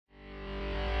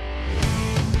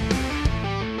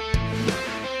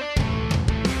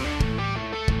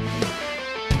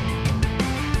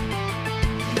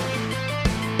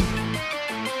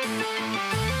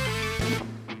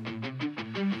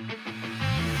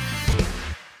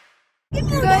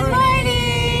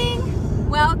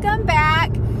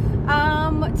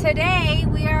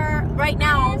right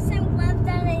now. I have some gloves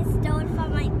that I stole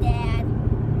from my dad.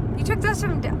 You took those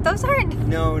from... Those aren't...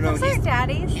 No, Those aren't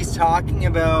Daddy's. He's talking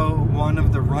about one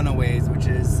of the Runaways, which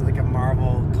is like a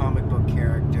Marvel comic book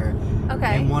character.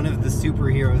 Okay. And one of the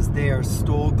superheroes there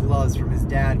stole gloves from his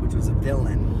dad, which was a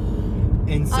villain.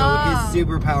 And so his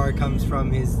superpower comes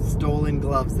from his stolen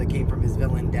gloves that came from his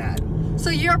villain dad. So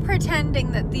you're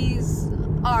pretending that these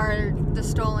are the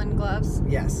stolen gloves?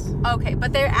 Yes. Okay,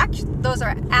 but those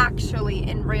are actually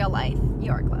in real life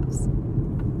your gloves.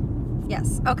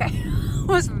 Yes. Okay. I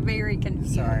was very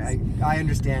confused. Sorry, I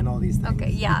understand all these things.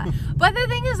 Okay, yeah. But the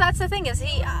thing is, that's the thing is,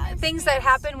 he things that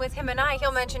happen with him and I,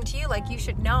 he'll mention to you like you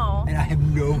should know. And I have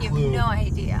no clue. You have no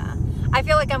idea. I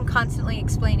feel like I'm constantly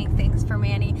explaining things for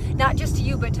Manny, not just to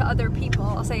you, but to other people.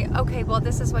 I'll say, okay, well,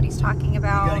 this is what he's talking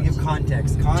about. You gotta give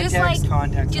context.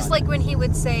 Context. Just like when he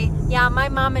would say, yeah, my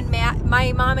mom and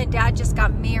dad just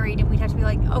got married, and we'd have to be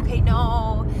like, okay,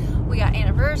 no, we got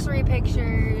anniversary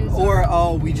pictures. Or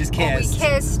oh, we just kissed. We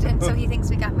kissed, and so he thinks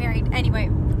we got married. Anyway,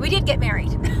 we did get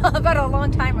married about a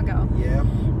long time ago. Yeah.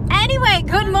 Anyway,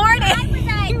 good morning.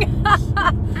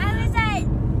 I was at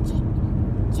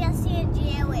Jesse and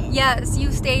Jared. Yes,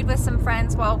 you stayed with some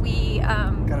friends while we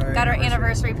got our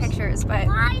anniversary pictures, but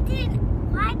Why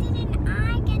didn't I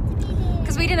get to be there?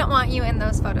 because we didn't want you in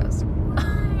those photos.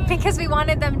 Why? Because we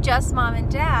wanted them just mom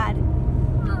and dad.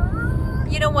 Aw.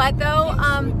 You know what though?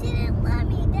 You didn't love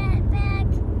me that back.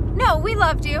 No, we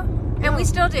loved you, and we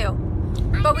still do.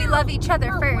 But we love each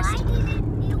other first. Why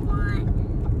didn't you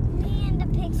want me in the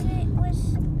picture? It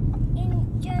was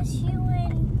in just you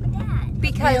and Dad.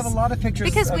 We have a lot of pictures.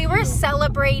 Because of we were you.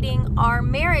 celebrating our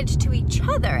marriage to each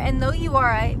other, and though you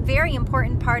are a very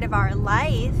important part of our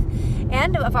life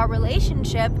and of our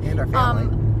relationship, And our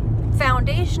family.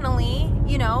 Foundationally,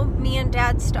 you know, me and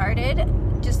Dad started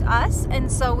just us,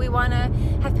 and so we want to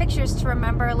have pictures to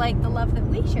remember like the love that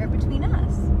we share between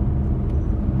us.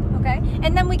 Okay?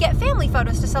 And then we get family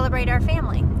photos to celebrate our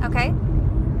family, okay?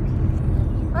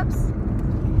 Whoops.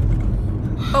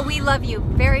 But we love you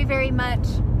very, very much.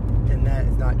 And that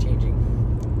is not changing.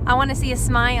 I want to see a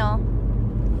smile.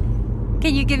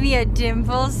 Can you give me a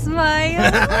dimple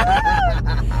smile?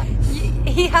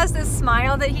 He has this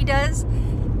smile that he does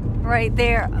right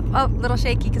there. Oh, a little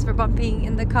shaky because we're bumping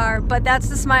in the car. But that's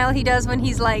the smile he does when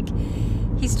he's like,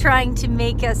 he's trying to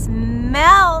make us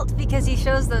melt because he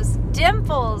shows those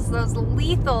dimples, those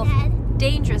lethal,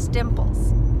 dangerous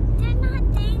dimples. They're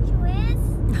not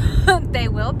dangerous. They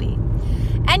will be.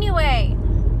 Anyway,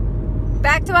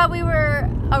 back to what we were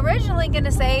originally going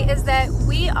to say is that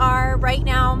we are right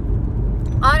now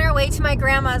on our way to my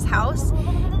grandma's house.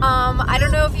 I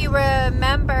don't know if you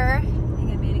remember.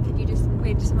 Hang on, Manny, could you just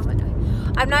wait just a moment?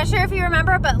 I'm not sure if you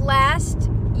remember, but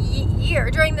last year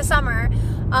during the summer,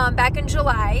 back in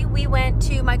July, we went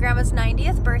to my grandma's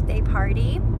 90th birthday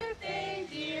party. Birthday,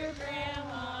 dear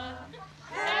Grandma.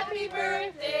 Happy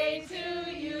birthday to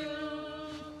you.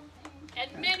 And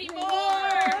many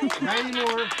more. 90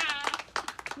 more.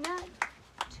 Not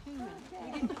too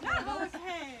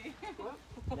Okay.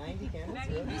 90 candles.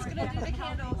 Who's going to do the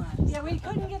candles? Yeah, we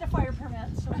couldn't get a fire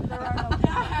permit, so there are no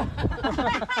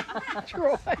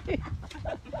Troy.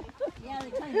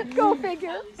 Go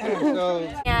figure.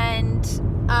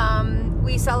 And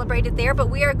we celebrated there, but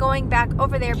we are going back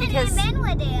over there because Kenny and Ben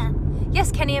were there.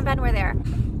 yes, Kenny and Ben were there.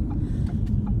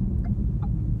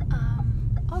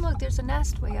 Oh look, there's a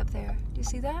nest way up there. Do you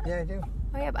see that? Yeah, I do.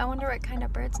 Oh yeah, I wonder what kind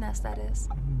of bird's nest that is.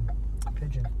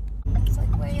 Pigeon. It's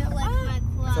like way up.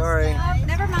 Sorry. Oh,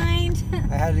 never mind.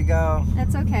 I had to go.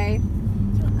 That's okay.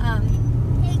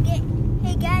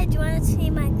 Hey guys, do you want to see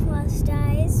my crossed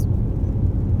eyes?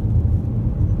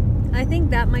 I think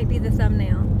that might be the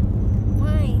thumbnail.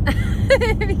 Why?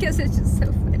 Because it's just so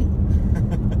funny.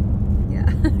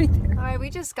 Yeah, right there. All right, we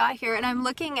just got here and I'm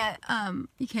looking at,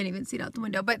 you can't even see it out the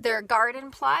window, but their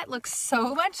garden plot looks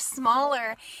so much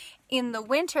smaller in the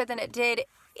winter than it did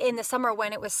in the summer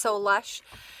when it was so lush.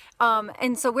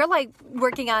 And so we're like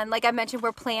working on, like I mentioned,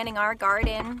 we're planning our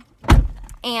garden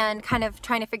and kind of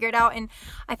trying to figure it out. And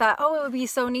I thought, oh, it would be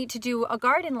so neat to do a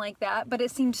garden like that. But it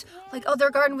seemed like, oh,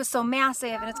 their garden was so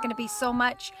massive and it's going to be so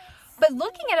much. But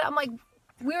looking at it, I'm like,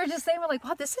 we were just saying, we're like,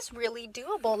 wow, this is really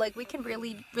doable. Like, we can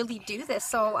really, really do this.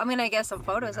 So I'm going to get some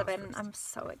photos of it. And I'm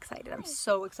so excited. I'm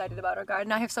so excited about our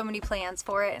garden. I have so many plans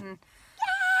for it. And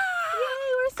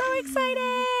yay, we're so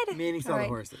excited. Manny saw the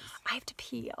horses. I have to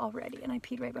pee already. And I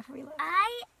peed right before we left.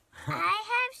 I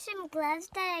have some gloves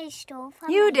that I stole from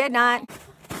You my did dad. not.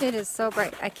 It is so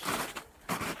bright. I can't.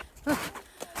 Ugh.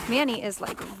 Manny is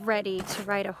like ready to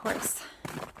ride a horse.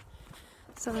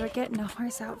 So we're getting a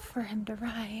horse out for him to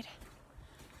ride.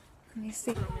 Let me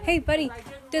see. Hey, buddy,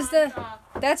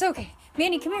 that's okay.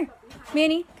 Manny, come here.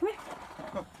 Manny, come here.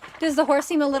 Does the horse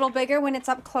seem a little bigger when it's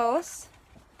up close?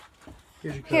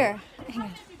 Here's your coat. Here, hang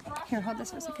on. Here, hold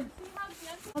this for a second.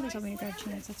 Oh, they told me to grab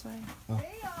chance, that's why. Oh.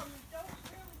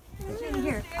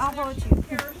 Here, I'll hold you.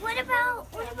 Here. What about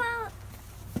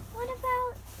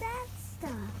that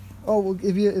stuff? Oh, we'll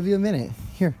give you a minute.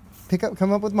 Here,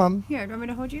 come up with Mom. Here, do you want me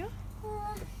to hold you?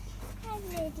 Hi,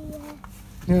 Lydia.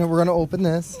 No, we're gonna open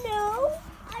this. No,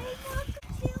 I want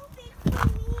too big for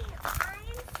me. I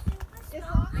am super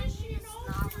small. I need a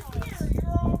small horse.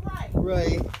 You're all right.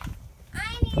 Right. I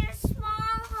need a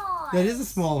small horse. That is a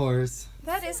small horse.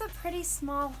 That is a pretty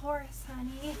small horse,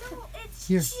 honey. No, it's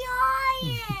Here.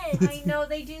 giant. I know,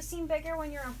 they do seem bigger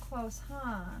when you're up close,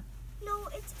 huh? No,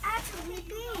 it's actually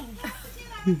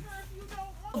big.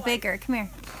 Bigger, come here,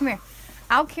 come here.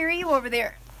 I'll carry you over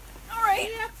there. All right.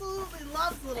 He absolutely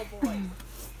loves little boys.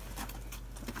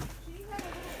 She had a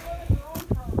little boy of her own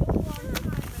for a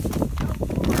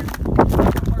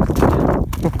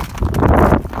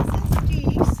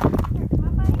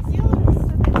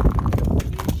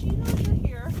She knows you're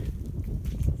here.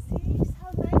 See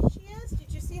how nice she is?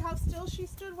 Did you see how still she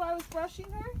stood while I was brushing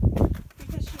her?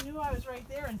 Because she knew I was right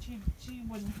there and she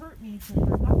wouldn't hurt me to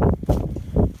her nothing.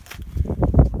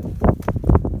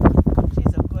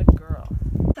 She's a good girl.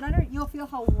 You'll feel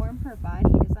how warm her body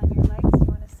is on your legs. You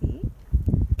want to see?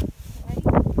 Ready?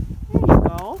 There you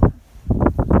go.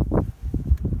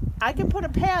 I can put a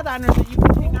pad on her that you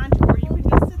can hang on to, or you can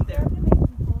just sit there.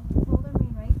 Hold her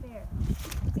right there.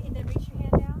 See, and then reach your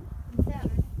hand down. And yeah.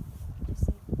 Just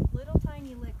say little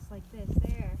tiny licks like this.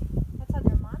 There. That's how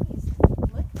their mommies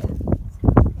lick them.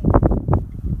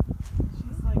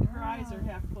 She's like, her eyes are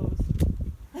half closed.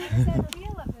 How does that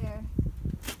feel up there?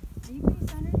 Are you pretty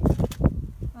centered?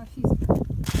 Oh,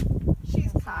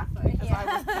 She's cocky because I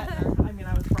was petting her. I mean,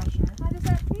 I was brushing her. How does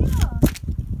that feel?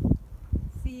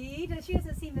 See? She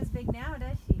doesn't seem as big now,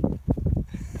 does she?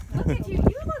 Look at you.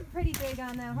 You look pretty big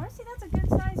on that horse. See, that's a good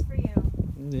size for you.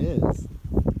 It is.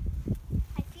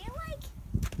 I feel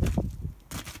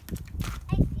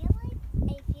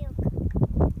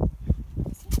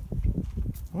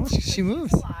Oh, she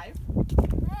moves. Alive.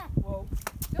 Whoa.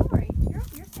 Don't worry. You're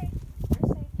safe. You're safe.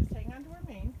 Just hang on to her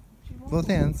mane. She won't. Both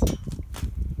hands. Are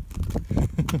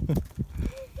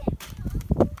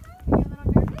you a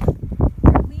little nervous?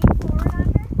 Here, lean forward on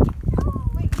her.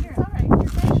 Oh, wait, here. It's all right. You're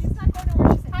good. She's not going to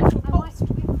where she's tied to a post.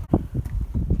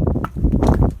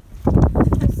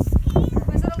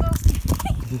 Was it a little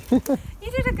scary? You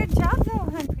did a good job though,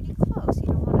 hon. Pretty close. You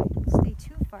don't want to stay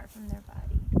too far from their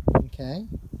body. Okay.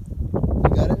 You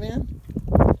got it, man?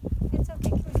 It's okay.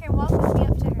 Come here, walk with me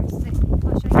up to her. Sit.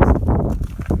 I'll show you.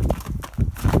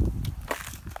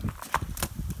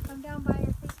 Come down by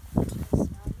her face.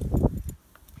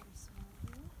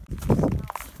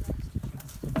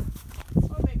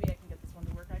 Well, maybe I can get this one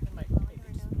to work. I can maybe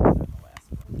just put it on the last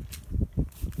one.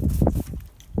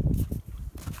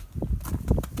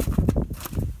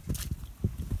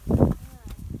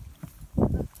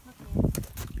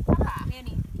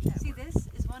 Manny, see, this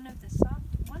is one of the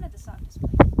softest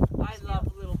places. I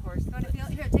love little horses. You want to feel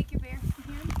it? Here, take your bare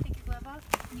hand, take your glove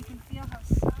off, and you can feel how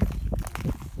soft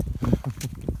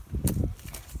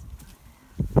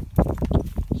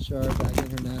she is. Char back in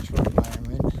her natural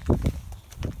environment.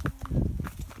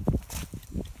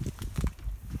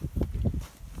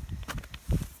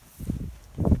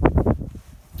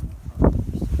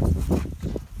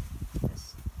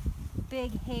 This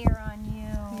big hair on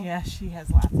you. Yeah, she has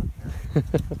lots of hair.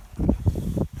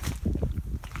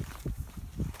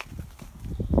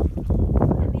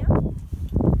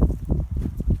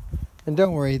 And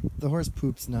don't worry, the horse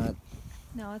poop's not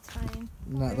No, it's fine.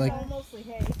 like All mostly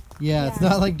hay. yeah, it's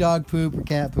not like dog poop or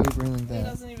cat poop or anything like It that.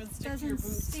 doesn't even stick to your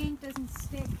Doesn't boots. stink, doesn't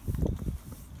stick.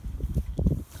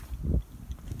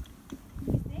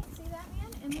 See that, man?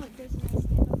 And look, there's a nice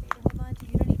handle for you to hold on to.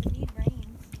 You don't even need reins.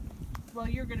 Well,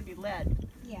 you're going to be led.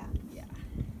 Yeah.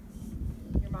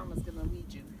 Your mama's going to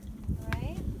lead you. All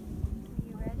right. Are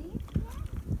you ready?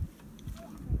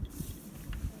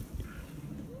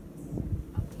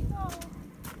 Up you go.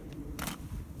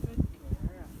 Good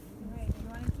girl. All right. You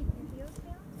want to keep your heels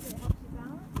down so it helps you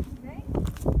balance? Okay.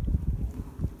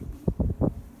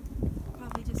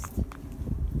 Probably just come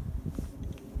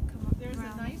up There's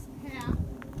around. a nice path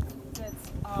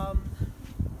that's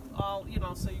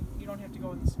all, so you don't have to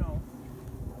go in the snow.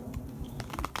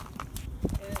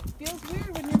 And it feels weird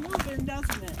when you're moving,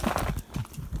 doesn't it?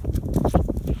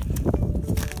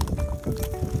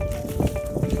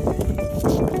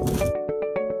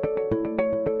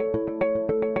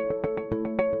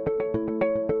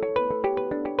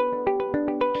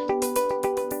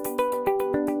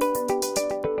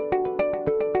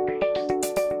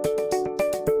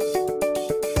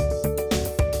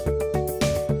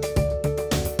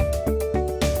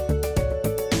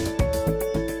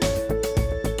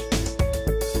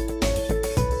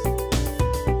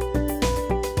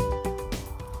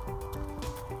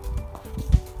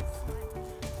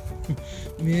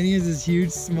 Manny has this huge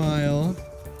smile.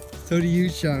 So do you,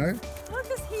 Char. Look,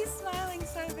 because he's smiling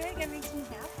so big, it makes me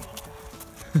happy.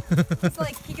 It's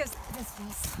like, he goes, this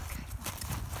feels so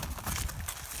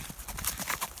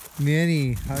good.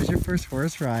 Manny, how was your first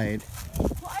horse ride?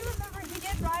 Well, I remember he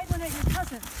did ride one at your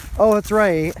cousin's. Oh, that's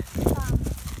right.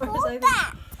 Who's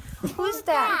that? Who's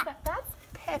that? That's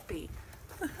Peppy.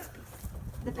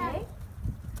 The bay?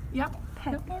 Yep.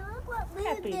 They look what we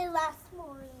Peppy. did last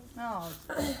morning. Oh,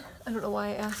 I don't know why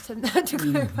I asked him that to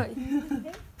clarify. Yeah,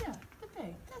 the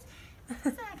day. That's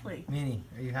exactly. Manny,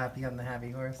 are you happy on the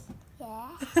happy horse? Yeah.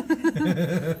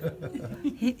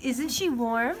 Isn't she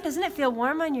warm? Doesn't it feel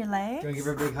warm on your Do you want to legs? give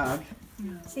her a big hug?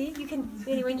 See, you can,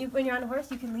 when you're on a horse,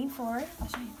 you can lean forward. I'll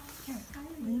show you. Here,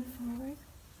 lean forward.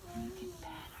 You can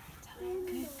pat her tongue.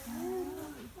 Good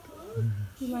girl.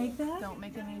 You like that? Don't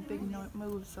make any big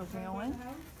moves, okay, Owen?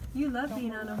 You love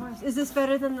being on a horse. Is this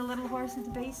better than the little horse in the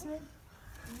basement?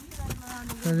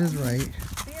 That is right.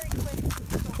 Very quick.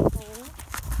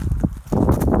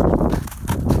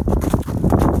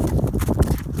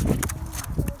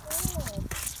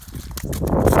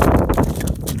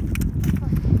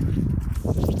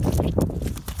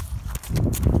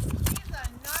 She's a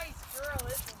nice girl,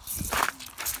 isn't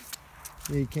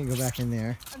she? Yeah, you can't go back in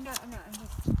there. I'm just...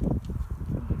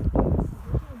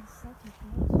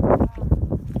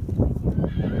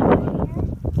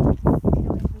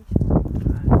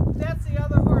 That's the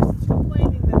other horses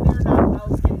complaining that they're not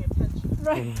always getting attention.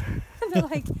 Right. They're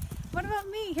like, what about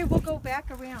me? Here, we'll go back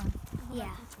around.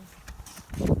 Yeah.